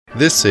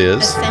This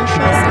is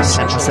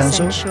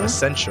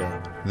Essential.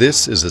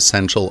 This is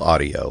Essential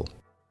Audio.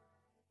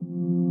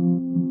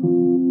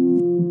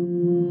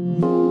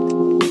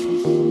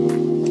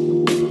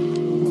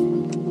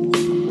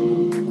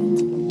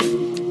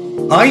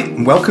 Hi,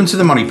 and welcome to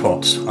the Money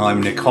Pot.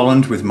 I'm Nick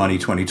Holland with Money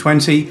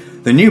 2020,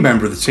 the new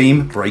member of the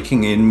team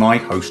breaking in my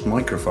host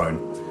microphone.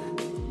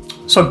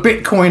 So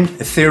Bitcoin,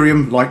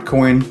 Ethereum,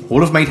 Litecoin,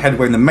 all have made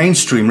headway in the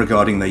mainstream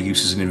regarding their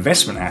use as an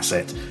investment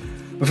asset.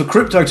 But for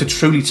crypto to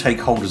truly take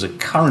hold as a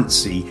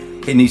currency,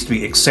 it needs to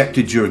be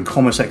accepted during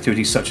commerce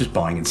activities such as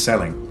buying and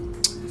selling.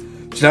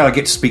 Today I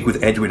get to speak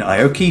with Edwin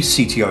Aoki,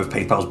 CTO of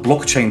PayPal's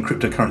Blockchain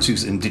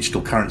Cryptocurrencies and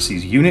Digital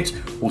Currencies Unit,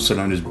 also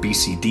known as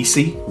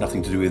BCDC,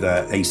 nothing to do with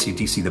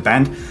AC/DC, the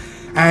band,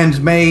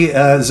 and May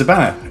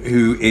Zabana,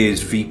 who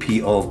is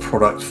VP of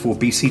Product for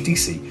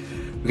BCDC.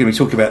 We're going to be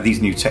talking about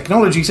these new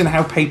technologies and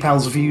how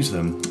PayPal views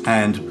them.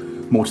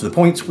 And more to the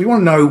point, we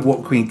want to know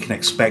what we can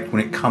expect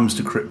when it comes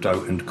to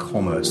crypto and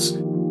commerce.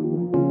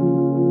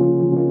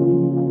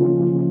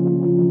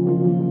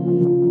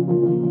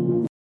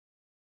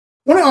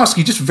 I want to ask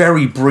you just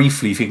very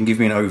briefly if you can give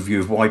me an overview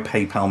of why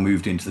PayPal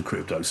moved into the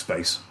crypto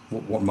space.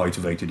 What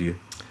motivated you?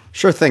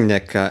 Sure thing,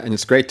 Nick, and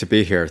it's great to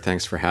be here.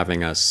 Thanks for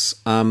having us.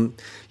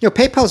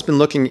 PayPal's been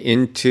looking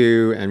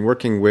into and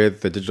working with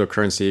the digital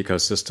currency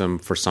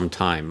ecosystem for some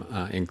time,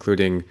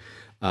 including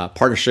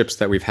partnerships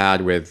that we've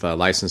had with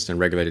licensed and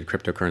regulated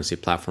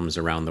cryptocurrency platforms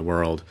around the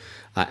world,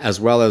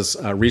 as well as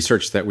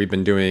research that we've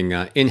been doing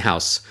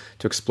in-house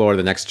to explore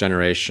the next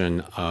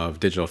generation of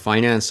digital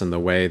finance and the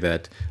way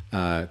that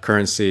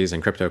currencies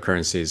and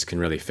cryptocurrencies can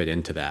really fit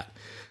into that.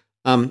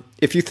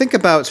 If you think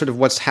about sort of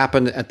what's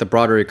happened at the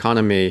broader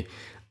economy,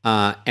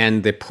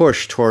 and the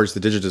push towards the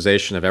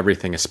digitization of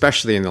everything,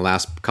 especially in the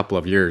last couple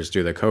of years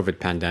due to the COVID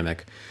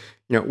pandemic,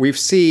 we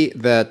see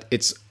that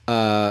it's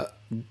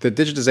the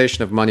digitization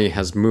of money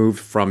has moved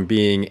from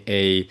being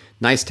a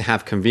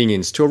nice-to-have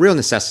convenience to a real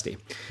necessity.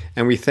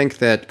 And we think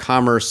that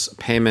commerce,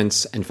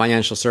 payments, and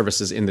financial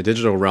services in the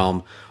digital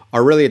realm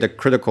are really at a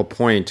critical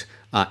point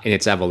in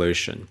its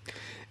evolution.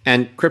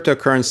 And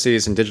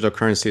cryptocurrencies and digital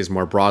currencies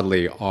more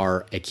broadly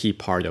are a key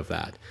part of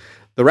that.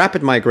 The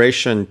rapid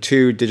migration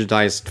to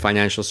digitized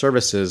financial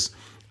services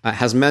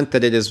has meant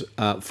that it is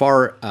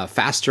far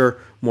faster,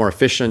 more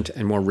efficient,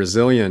 and more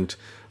resilient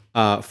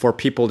for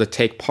people to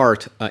take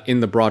part in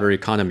the broader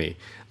economy,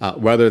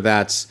 whether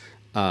that's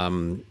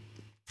gig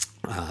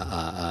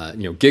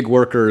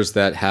workers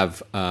that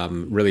have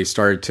really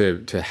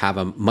started to have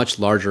a much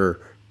larger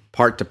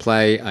part to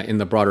play in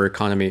the broader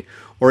economy,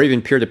 or even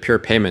peer-to-peer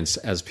payments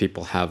as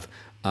people have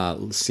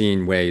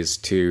seen ways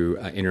to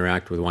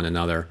interact with one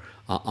another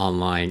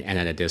online and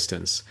at a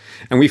distance.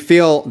 And we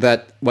feel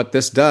that what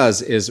this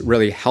does is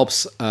really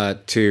helps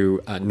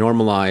to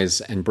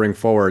normalize and bring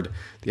forward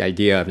the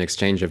idea of an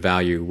exchange of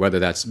value, whether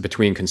that's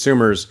between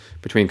consumers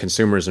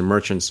and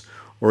merchants,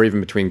 or even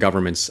between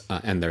governments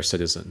and their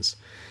citizens.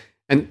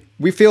 And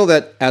we feel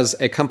that as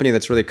a company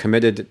that's really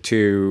committed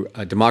to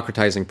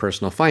democratizing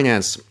personal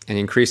finance and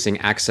increasing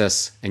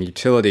access and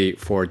utility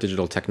for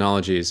digital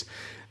technologies,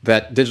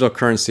 that digital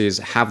currencies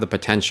have the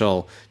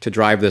potential to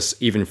drive this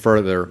even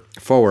further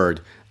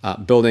forward,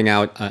 building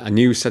out a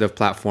new set of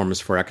platforms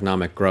for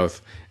economic growth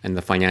and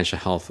the financial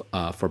health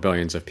for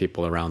billions of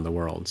people around the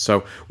world.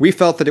 So we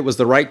felt that it was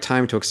the right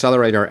time to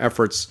accelerate our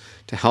efforts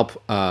to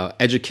help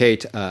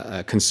educate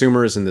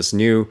consumers in this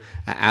new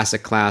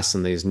asset class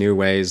and these new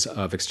ways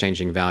of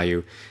exchanging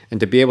value, and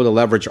to be able to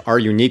leverage our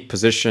unique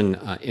position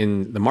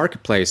in the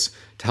marketplace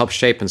to help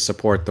shape and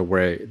support the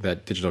way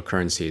that digital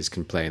currencies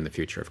can play in the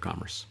future of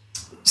commerce.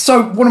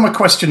 So one of my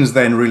questions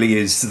then really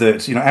is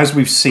that, as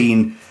we've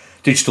seen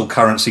digital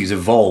currencies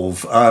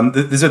evolve,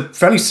 there's a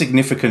fairly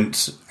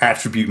significant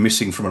attribute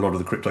missing from a lot of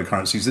the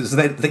cryptocurrencies, is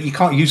that you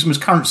can't use them as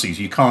currencies.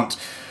 You can't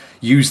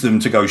use them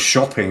to go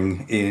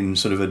shopping in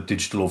sort of a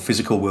digital or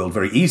physical world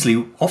very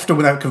easily, often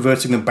without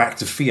converting them back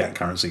to fiat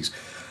currencies.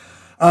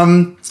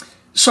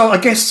 So I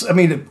guess, a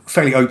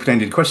fairly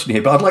open-ended question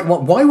here, but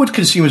why would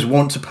consumers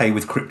want to pay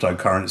with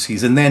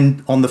cryptocurrencies? And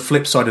then on the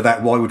flip side of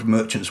that, why would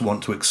merchants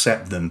want to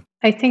accept them?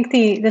 I think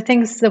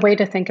the way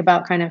to think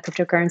about kind of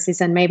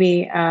cryptocurrencies, and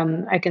maybe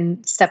I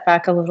can step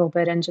back a little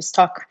bit and just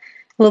talk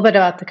a little bit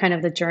about the kind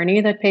of the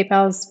journey that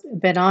PayPal's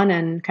been on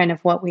and kind of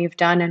what we've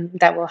done, and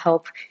that will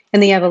help in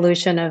the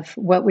evolution of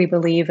what we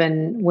believe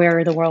and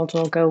where the world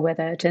will go with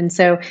it. And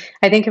so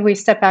I think if we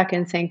step back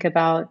and think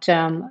about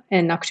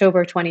in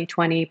October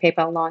 2020,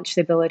 PayPal launched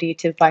the ability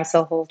to buy,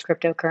 sell, hold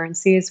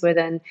cryptocurrencies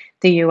within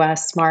the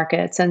US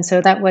markets. And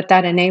so that what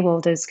that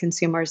enabled is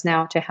consumers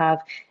now to have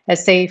a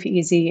safe,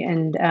 easy,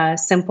 and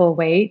simple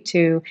way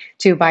to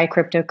buy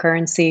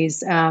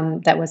cryptocurrencies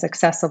that was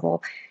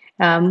accessible.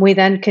 We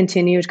then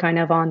continued kind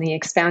of on the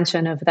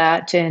expansion of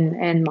that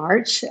in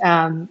March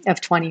of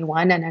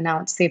 21 and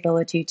announced the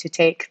ability to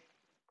take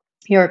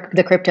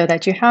the crypto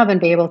that you have and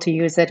be able to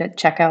use it at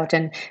checkout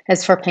and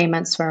as for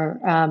payments for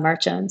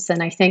merchants.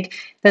 And I think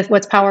that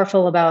what's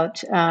powerful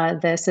about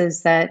this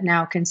is that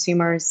now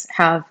consumers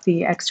have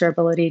the extra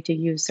ability to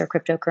use their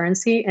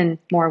cryptocurrency in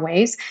more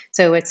ways.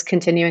 So it's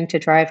continuing to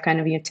drive kind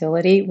of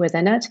utility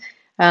within it.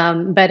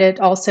 But it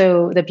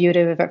also, the beauty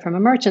of it from a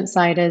merchant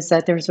side is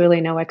that there's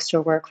really no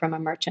extra work from a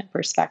merchant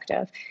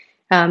perspective.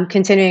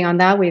 Continuing on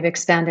that, we've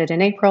expanded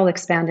in April,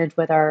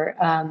 with our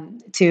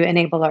to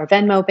enable our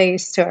Venmo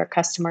base to our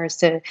customers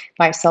to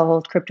buy, sell,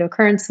 hold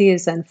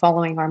cryptocurrencies. And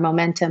following our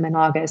momentum in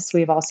August,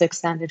 we've also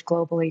expanded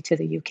globally to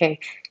the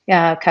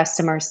UK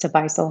customers to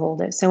buy, sell,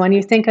 hold it. So when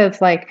you think of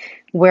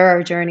like where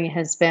our journey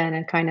has been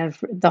and kind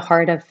of the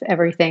heart of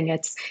everything,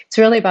 it's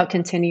really about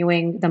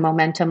continuing the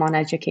momentum on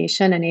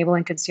education,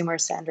 enabling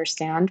consumers to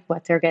understand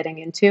what they're getting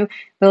into,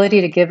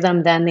 ability to give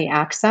them then the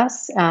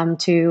access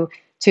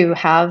to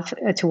have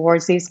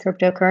towards these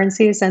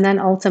cryptocurrencies, and then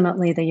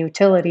ultimately the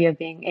utility of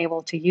being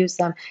able to use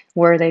them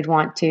where they'd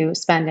want to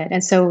spend it.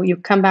 And so you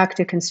come back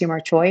to consumer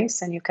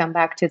choice, and you come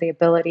back to the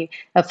ability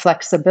of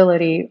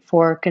flexibility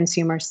for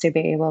consumers to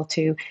be able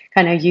to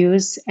kind of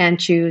use and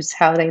choose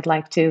how they'd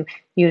like to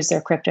use their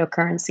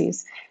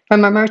cryptocurrencies.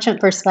 From a merchant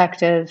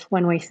perspective,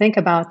 when we think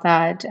about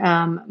that,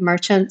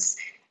 merchants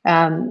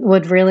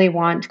would really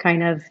want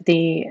kind of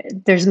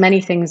there's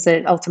many things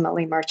that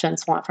ultimately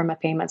merchants want from a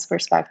payments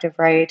perspective,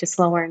 right? It's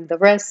lowering the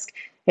risk.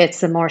 It's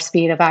the more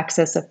speed of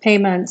access of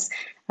payments.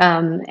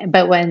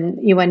 But when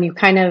you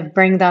kind of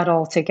bring that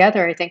all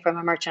together, I think from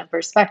a merchant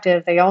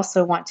perspective, they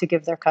also want to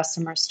give their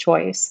customers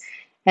choice.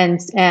 And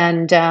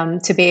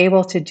to be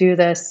able to do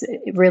this,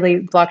 really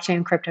blockchain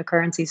and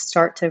cryptocurrencies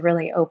start to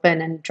really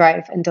open and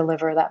drive and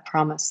deliver that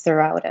promise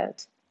throughout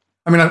it.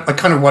 I mean, I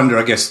kind of wonder,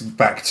 I guess,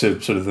 back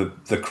to sort of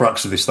the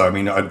crux of this, though. I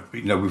mean,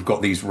 we've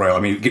got these rail. I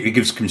mean, it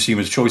gives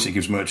consumers choice, it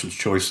gives merchants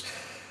choice.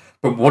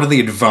 But what are the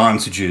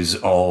advantages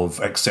of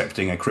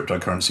accepting a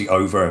cryptocurrency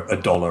over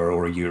a dollar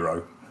or a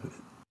euro?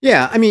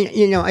 Yeah, I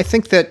mean, I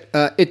think that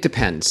it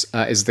depends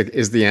is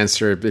the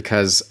answer,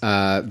 because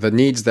the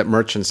needs that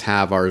merchants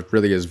have are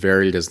really as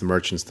varied as the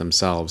merchants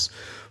themselves.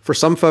 For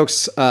some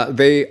folks,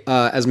 they,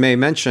 as May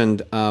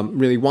mentioned,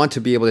 really want to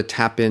be able to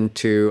tap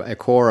into a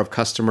core of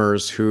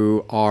customers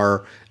who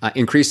are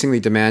increasingly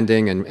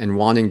demanding and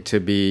wanting to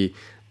be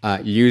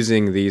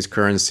using these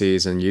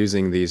currencies and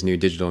using these new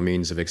digital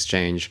means of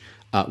exchange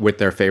with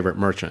their favorite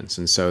merchants.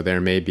 And so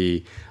there may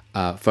be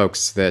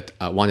folks that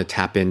want to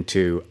tap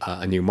into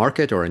a new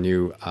market or a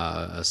new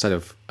set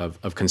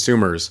of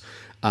consumers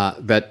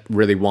that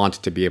really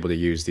want to be able to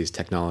use these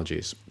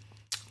technologies.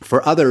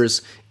 For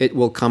others, it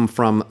will come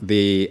from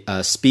the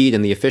speed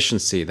and the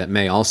efficiency that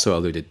May also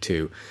alluded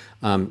to.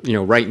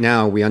 Right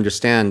now we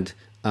understand,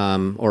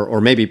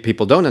 or maybe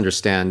people don't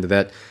understand,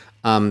 that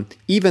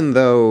even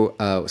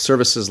though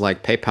services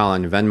like PayPal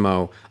and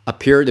Venmo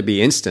appear to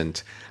be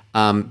instant,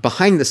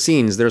 behind the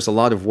scenes, there's a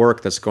lot of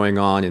work that's going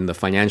on in the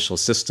financial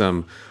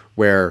system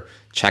where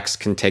checks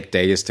can take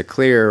days to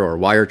clear, or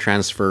wire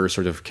transfers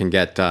sort of can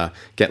get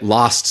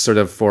lost sort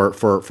of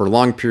for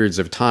long periods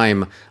of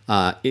time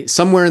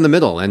somewhere in the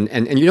middle,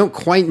 and you don't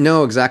quite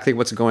know exactly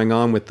what's going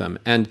on with them.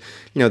 And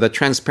the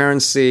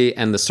transparency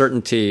and the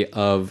certainty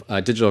of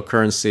digital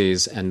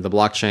currencies and the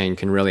blockchain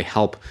can really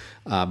help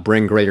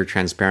bring greater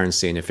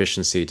transparency and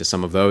efficiency to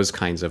some of those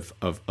kinds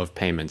of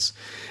payments.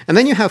 And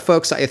then you have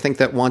folks, I think,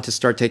 that want to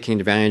start taking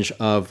advantage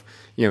of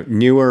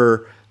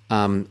newer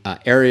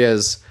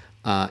areas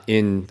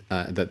in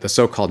the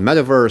so-called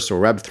metaverse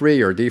or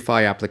Web3 or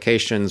DeFi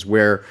applications,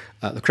 where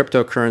the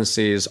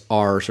cryptocurrencies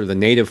are sort of the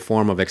native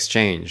form of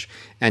exchange.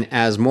 And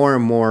as more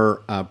and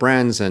more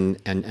brands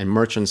and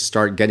merchants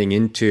start getting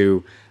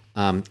into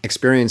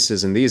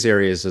experiences in these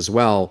areas as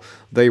well,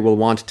 they will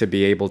want to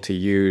be able to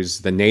use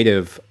the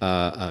native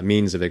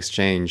means of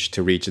exchange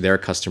to reach their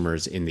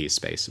customers in these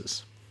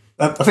spaces.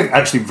 I think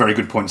actually very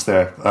good points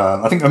there.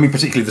 I mean,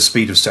 particularly the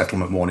speed of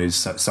settlement one is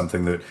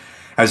something that,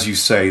 as you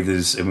say,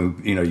 there's,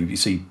 you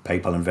see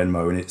PayPal and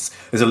Venmo, and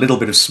there's a little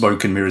bit of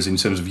smoke and mirrors in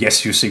terms of,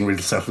 yes, you're seeing real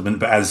settlement,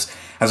 but as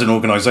an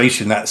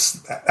organisation,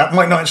 that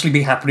might not actually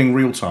be happening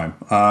real time.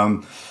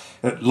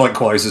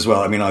 Likewise as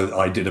well. I mean,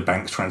 I did a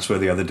bank transfer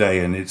the other day,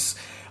 and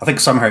I think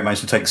somehow it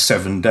managed to take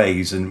 7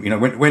 days. And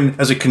when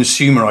as a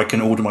consumer I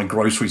can order my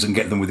groceries and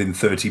get them within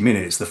 30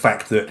 minutes, the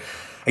fact that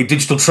a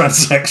digital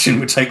transaction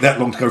would take that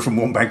long to go from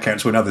one bank account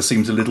to another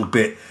seems a little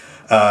bit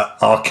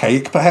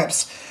archaic,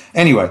 perhaps.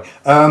 Anyway,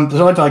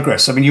 but I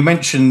digress. I mean, you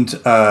mentioned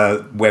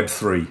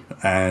Web3,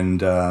 and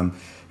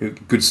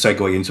good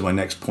segue into my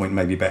next point,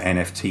 maybe about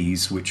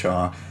NFTs, which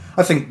are,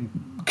 I think,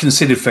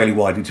 considered fairly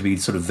widely to be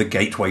sort of the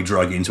gateway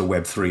drug into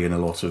Web3 and a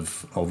lot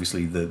of,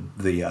 obviously, the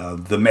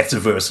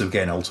metaverse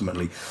again,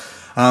 ultimately.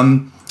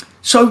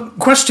 So,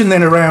 question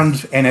then around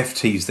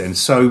NFTs then.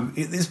 So,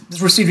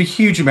 it's received a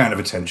huge amount of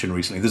attention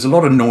recently. There's a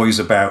lot of noise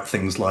about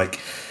things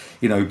like,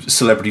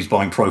 celebrities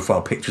buying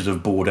profile pictures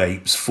of Bored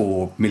Apes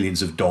for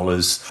millions of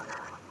dollars.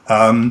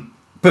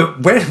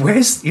 But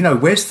where's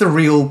the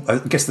real? I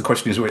guess the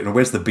question is,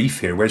 where's the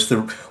beef here?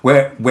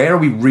 Where are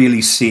we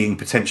really seeing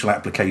potential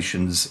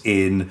applications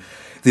in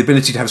the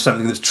ability to have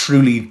something that's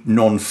truly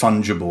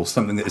non-fungible,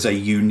 something that is a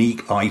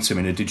unique item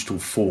in a digital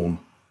form.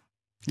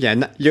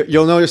 Yeah,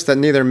 you'll notice that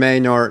neither May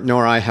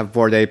nor I have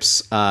Bored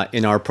Apes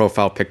in our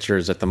profile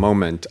pictures at the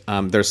moment.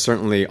 There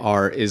certainly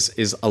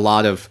is a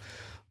lot of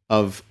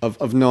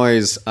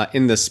noise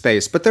in this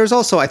space, but there's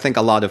also, I think,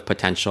 a lot of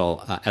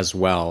potential as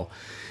well.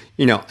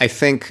 I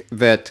think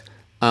that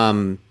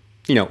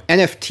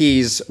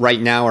NFTs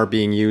right now are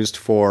being used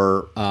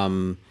for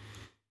a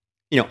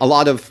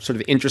lot of sort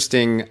of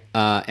interesting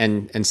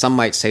and some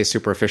might say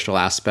superficial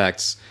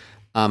aspects.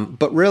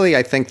 But really,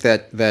 I think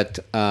that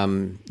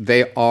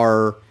they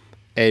are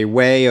a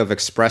way of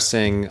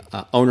expressing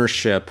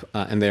ownership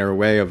and they are a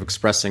way of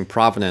expressing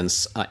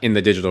provenance in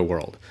the digital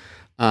world.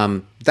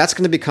 That's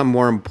going to become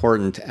more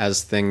important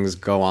as things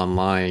go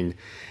online.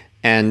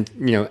 And,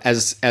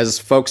 as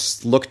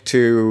folks look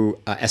to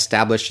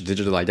establish a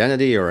digital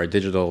identity or a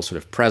digital sort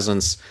of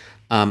presence,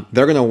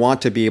 they're going to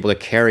want to be able to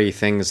carry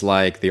things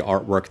like the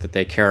artwork that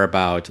they care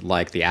about,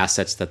 like the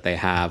assets that they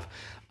have,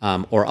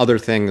 or other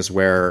things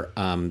where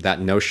that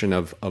notion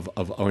of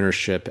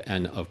ownership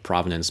and of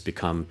provenance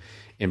become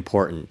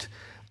important.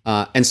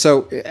 And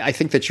so I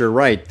think that you're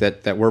right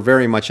that we're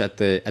very much at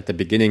the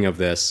beginning of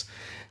this.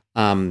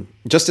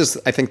 Just as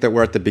I think that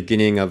we're at the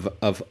beginning of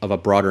a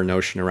broader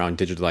notion around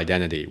digital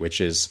identity,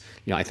 which is,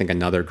 I think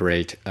another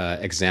great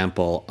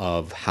example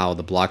of how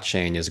the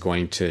blockchain is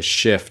going to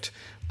shift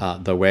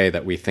the way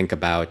that we think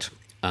about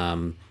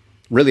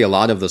really a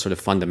lot of the sort of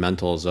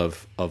fundamentals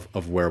of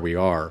where we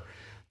are.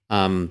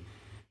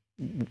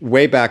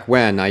 Way back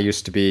when, I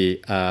used to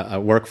be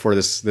work for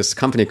this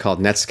company called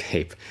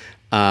Netscape,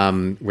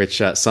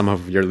 which some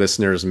of your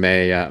listeners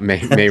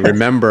may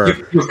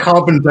remember. You're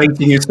carbon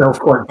dating yourself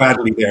quite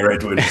badly there,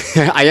 Edward.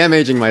 I am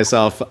aging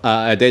myself,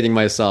 dating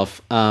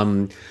myself.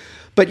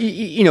 But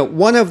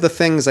one of the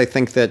things I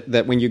think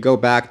that when you go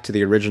back to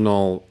the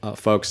original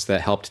folks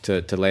that helped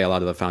to lay a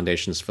lot of the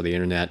foundations for the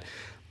internet,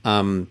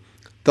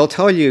 they'll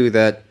tell you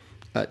that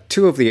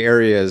two of the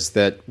areas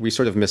that we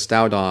sort of missed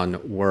out on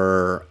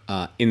were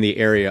in the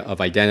area of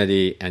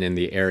identity and in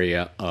the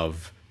area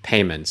of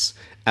payments,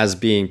 as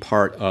being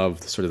part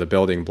of sort of the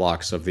building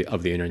blocks of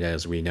the internet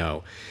as we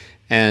know.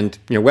 And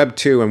Web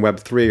 2 and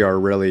Web 3 are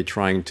really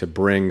trying to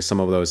bring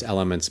some of those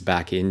elements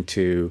back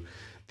into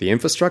the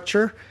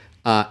infrastructure.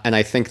 And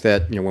I think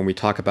that when we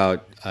talk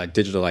about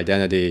digital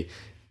identity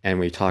and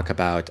we talk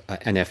about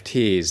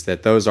NFTs,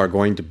 that those are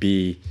going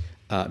to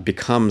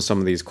become some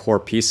of these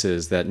core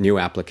pieces that new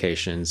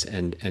applications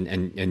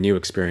and new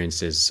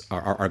experiences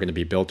are going to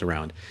be built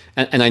around.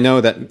 And I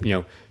know that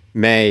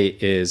May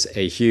is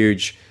a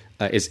huge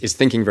is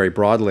thinking very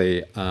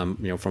broadly,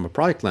 from a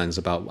product lens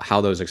about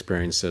how those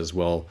experiences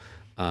will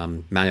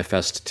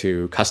manifest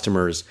to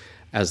customers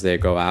as they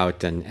go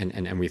out,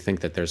 and we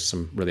think that there's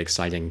some really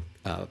exciting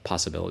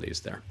possibilities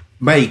there.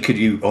 May, could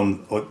you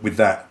with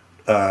that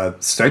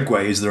segue?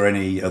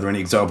 Are there any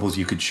examples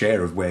you could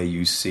share of where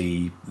you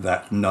see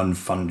that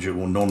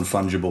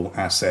non-fungible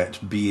asset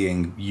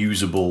being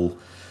usable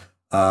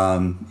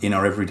in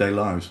our everyday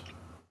lives?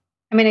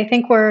 I mean, I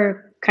think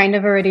we're kind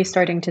of already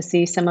starting to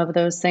see some of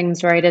those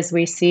things, right? As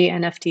we see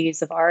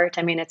NFTs of art.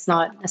 I mean, it's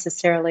not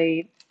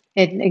necessarily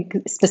a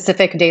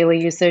specific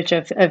daily usage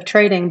of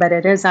trading, but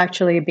it is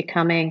actually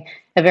becoming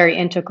a very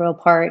integral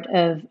part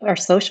of our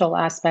social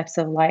aspects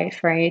of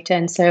life, right?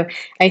 And so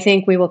I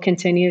think we will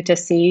continue to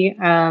see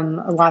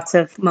lots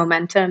of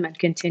momentum and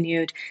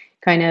continued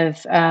kind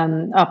of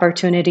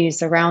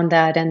opportunities around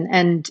that,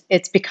 and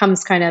it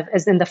becomes kind of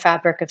as in the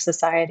fabric of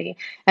society.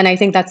 And I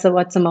think that's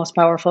what's the most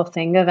powerful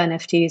thing of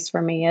NFTs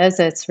for me is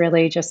it's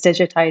really just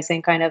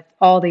digitizing kind of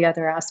all the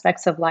other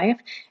aspects of life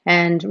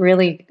and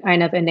really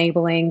kind of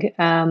enabling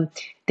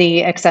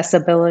the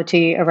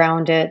accessibility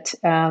around it,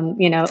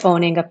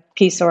 owning a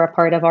piece or a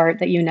part of art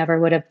that you never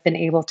would have been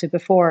able to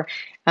before,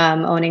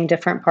 owning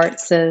different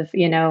parts of,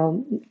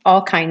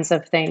 all kinds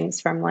of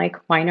things from like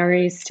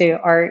wineries to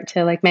art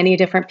to like many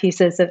different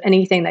pieces of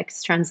anything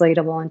that's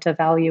translatable into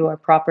value or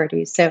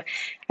properties. So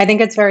I think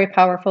it's very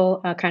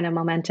powerful kind of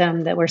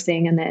momentum that we're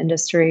seeing in the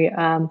industry.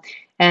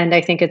 And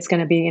I think it's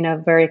going to be,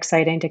 very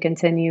exciting to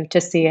continue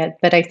to see it.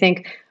 But I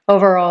think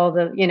overall,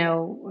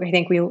 I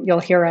think you'll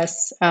hear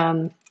us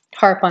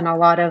harp on a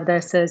lot of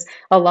this is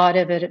a lot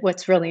of it.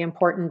 What's really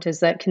important is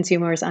that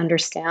consumers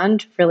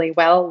understand really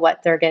well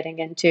what they're getting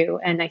into.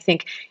 And I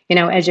think,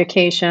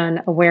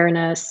 education,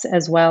 awareness,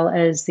 as well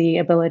as the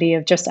ability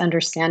of just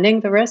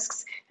understanding the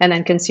risks, and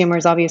then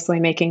consumers obviously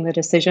making the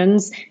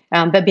decisions,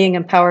 but being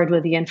empowered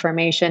with the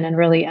information and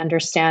really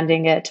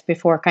understanding it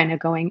before kind of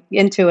going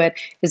into it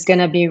is going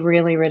to be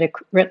really, really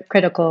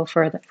critical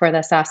for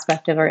this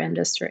aspect of our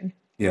industry.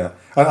 Yeah,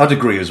 I'd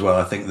agree as well.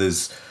 I think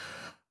there's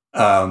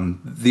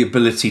the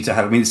ability to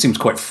have, it seems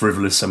quite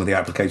frivolous, some of the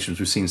applications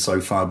we've seen so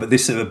far, but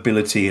this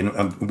ability,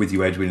 and with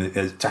you, Edwin,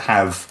 to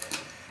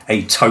have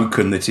a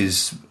token that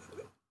is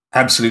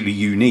absolutely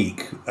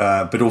unique,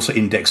 but also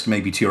indexed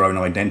maybe to your own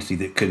identity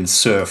that can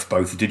surf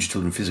both the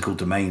digital and physical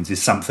domains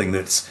is something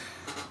that's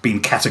been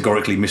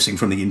categorically missing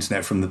from the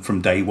internet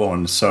from day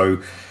one. So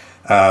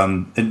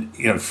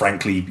And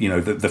frankly,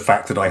 the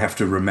fact that I have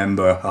to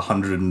remember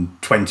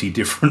 120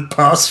 different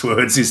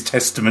passwords is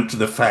testament to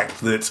the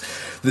fact that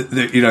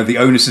the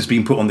onus has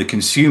been put on the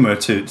consumer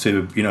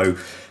to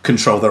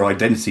control their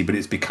identity, but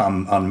it's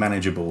become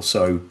unmanageable.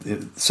 So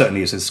it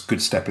certainly is a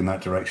good step in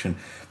that direction.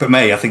 But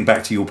May, I think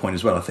back to your point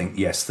as well. I think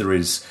yes, there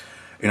is,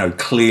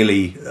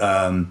 clearly.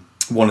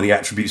 One of the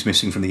attributes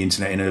missing from the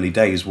internet in early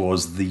days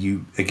was the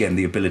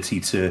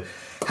ability to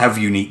have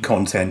unique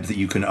content that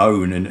you can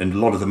own, and a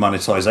lot of the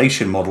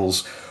monetization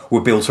models were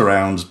built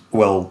around,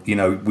 we'll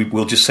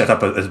just set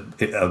up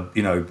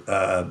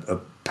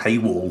a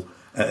paywall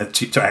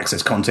to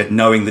access content,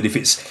 knowing that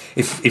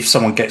if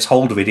someone gets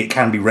hold of it, it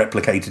can be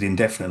replicated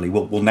indefinitely.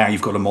 Well, now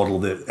you've got a model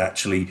that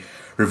actually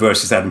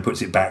reverses that and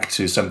puts it back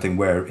to something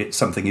where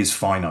something is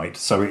finite.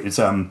 So it's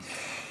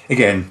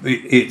Again,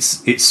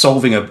 it's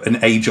solving an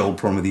age-old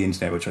problem of the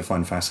internet, which I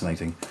find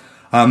fascinating.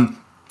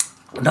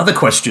 Another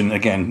question,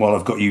 again, while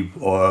I've got you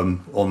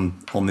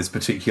on this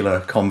particular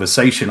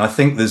conversation, I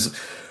think there's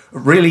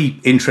really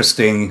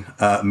interesting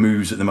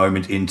moves at the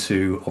moment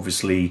into,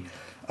 obviously,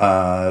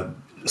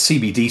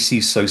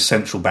 CBDCs, so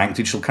central bank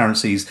digital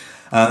currencies,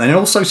 and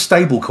also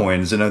stable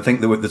coins. And I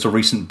think there's a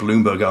recent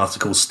Bloomberg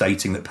article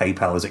stating that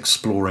PayPal is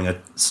exploring a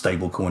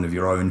stable coin of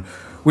your own,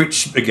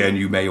 which, again,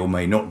 you may or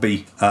may not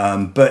be.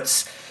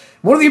 But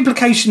what are the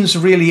implications,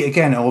 really,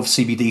 again, of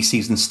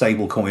CBDCs and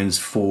stable coins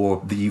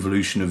for the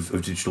evolution of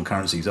digital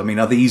currencies? I mean,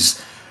 are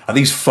these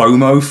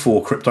FOMO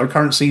for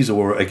cryptocurrencies,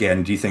 or,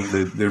 again, do you think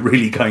that they're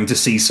really going to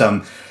see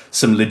some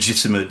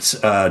legitimate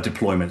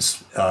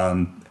deployments?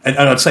 And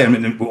I'd say,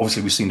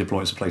 obviously, we've seen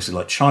deployments in places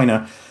like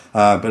China,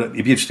 but it'd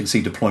be interesting to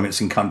see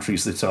deployments in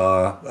countries that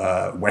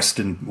are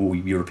Western or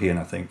European,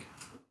 I think.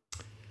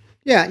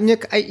 Yeah,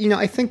 Nick,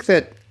 I think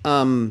that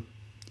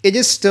it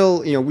is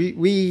still,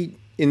 we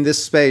in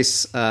this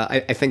space,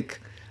 I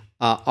think,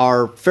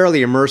 are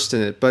fairly immersed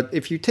in it. But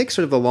if you take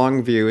sort of the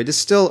long view, it is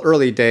still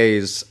early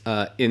days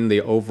in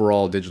the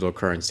overall digital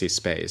currency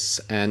space.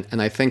 And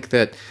I think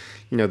that,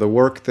 the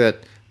work that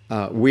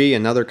we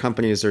and other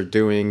companies are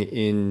doing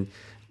in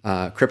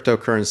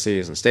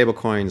cryptocurrencies and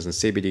stablecoins and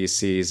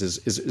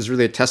CBDCs is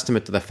really a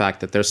testament to the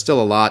fact that there's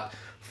still a lot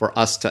for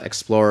us to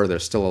explore.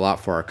 There's still a lot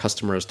for our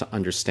customers to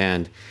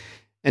understand.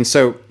 And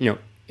so,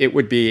 it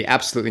would be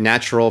absolutely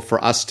natural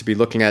for us to be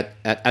looking at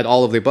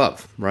all of the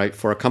above, right?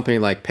 For a company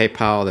like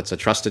PayPal, that's a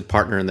trusted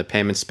partner in the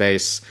payment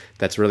space,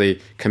 that's really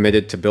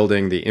committed to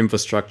building the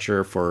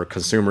infrastructure for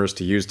consumers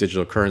to use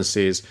digital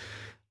currencies,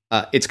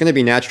 it's going to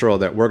be natural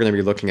that we're going to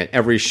be looking at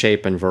every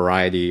shape and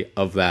variety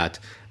of that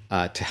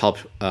to help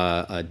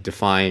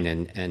define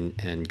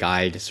and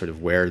guide sort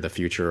of where the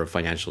future of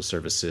financial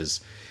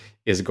services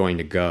is going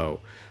to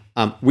go.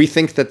 We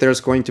think that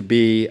there's going to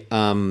be,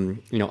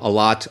 a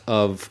lot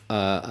of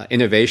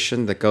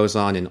innovation that goes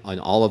on in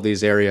all of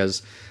these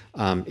areas.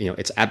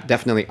 It's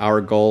definitely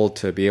our goal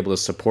to be able to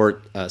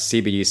support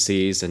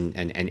CBDCs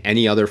and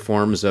any other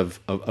forms of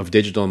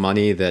digital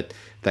money that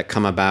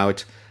come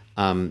about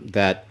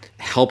that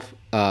help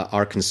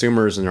our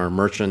consumers and our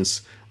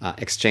merchants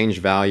exchange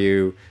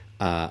value,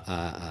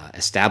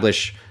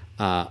 establish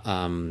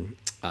ownership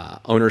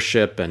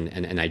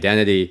and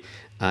identity.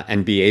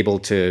 And be able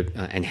to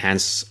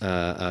enhance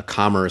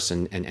commerce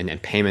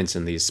and payments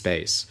in these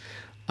space.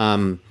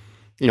 I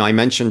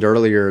mentioned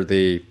earlier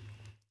the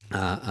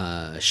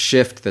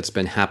shift that's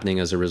been happening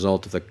as a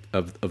result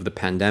of the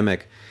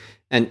pandemic,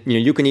 and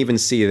you can even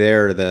see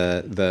there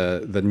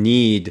the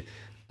need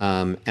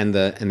and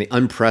the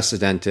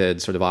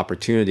unprecedented sort of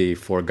opportunity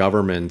for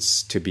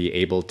governments to be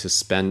able to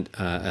send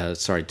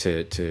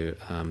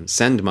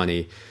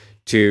money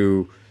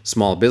to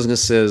small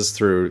businesses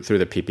through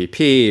the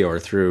PPP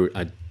or through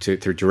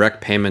direct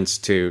payments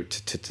to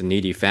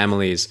needy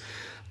families,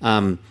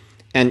 and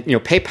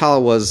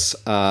PayPal was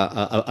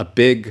a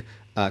big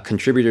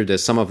contributor to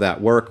some of that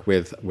work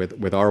with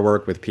our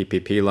work with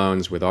PPP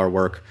loans, with our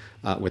work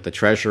with the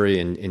Treasury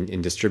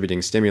in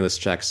distributing stimulus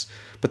checks.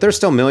 But there's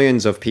still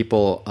millions of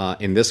people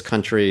in this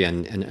country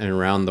and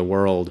around the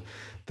world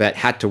that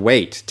had to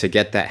wait to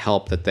get that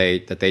help that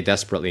they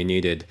desperately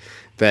needed,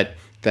 that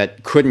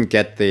couldn't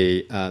get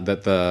the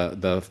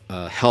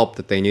help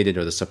that they needed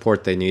or the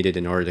support they needed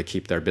in order to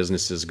keep their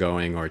businesses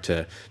going or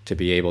to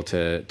be able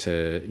to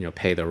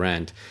pay the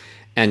rent.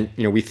 And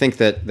we think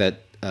that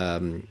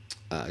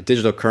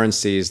digital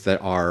currencies that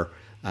are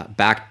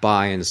backed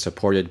by and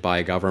supported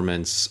by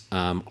governments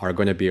are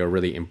going to be a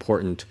really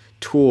important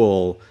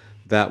tool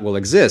that will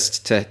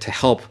exist to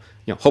help.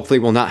 Hopefully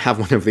we'll not have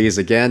one of these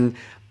again,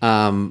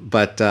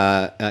 but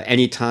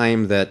any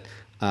time that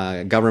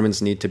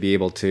governments need to be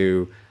able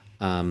to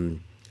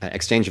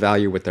exchange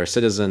value with their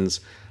citizens,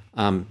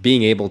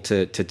 being able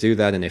to do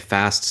that in a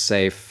fast,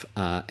 safe,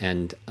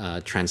 and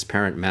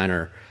transparent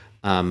manner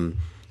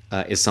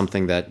is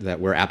something that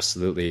we're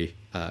absolutely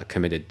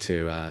committed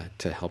to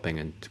helping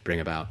and to bring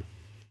about.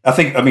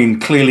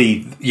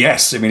 Clearly,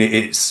 yes.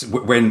 It's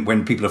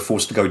when people are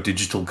forced to go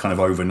digital kind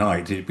of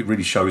overnight, it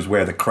really shows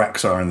where the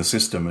cracks are in the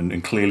system,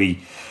 and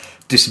clearly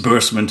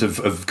disbursement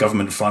of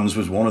government funds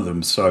was one of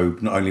them. So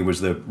not only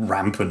was there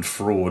rampant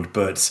fraud,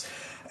 but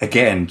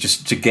again,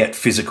 just to get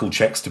physical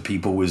checks to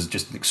people was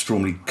just an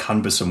extremely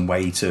cumbersome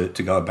way to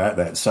go about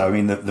that. So, I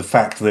mean, the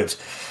fact that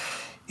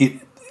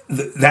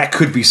that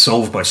could be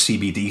solved by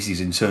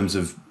CBDCs in terms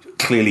of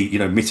clearly,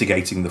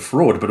 mitigating the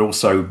fraud, but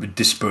also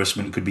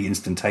disbursement could be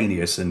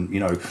instantaneous. And,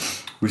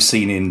 we've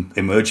seen in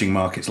emerging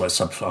markets like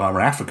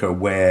Sub-Saharan Africa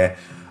where,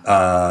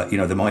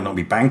 there might not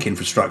be bank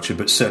infrastructure,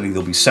 but certainly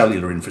there'll be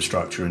cellular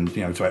infrastructure. And,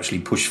 to actually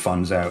push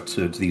funds out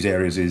to these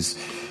areas is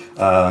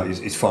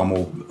far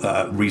more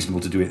reasonable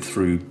to do it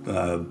through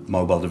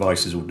mobile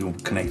devices or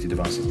connected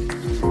devices.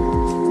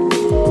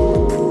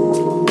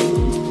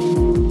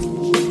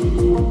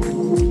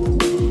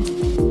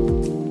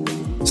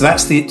 So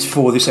that's it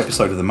for this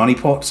episode of The Money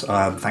Pot.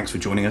 Thanks for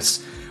joining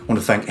us. I want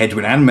to thank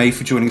Edwin and May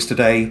for joining us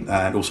today,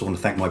 and also want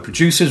to thank my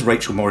producers,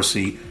 Rachel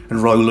Morrissey and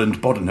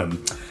Roland Bodenham.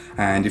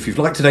 And if you've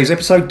liked today's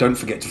episode, don't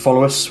forget to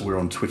follow us. We're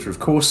on Twitter, of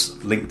course,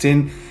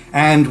 LinkedIn,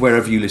 and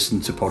wherever you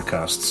listen to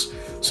podcasts.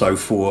 So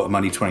for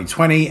Money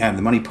 2020 and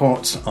The Money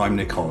Pot, I'm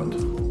Nick Holland.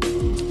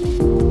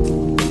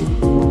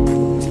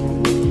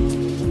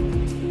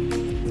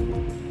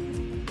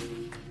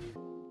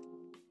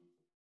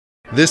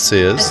 This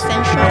is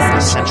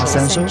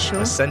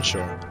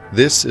Essential.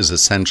 This is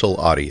Essential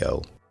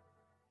Audio.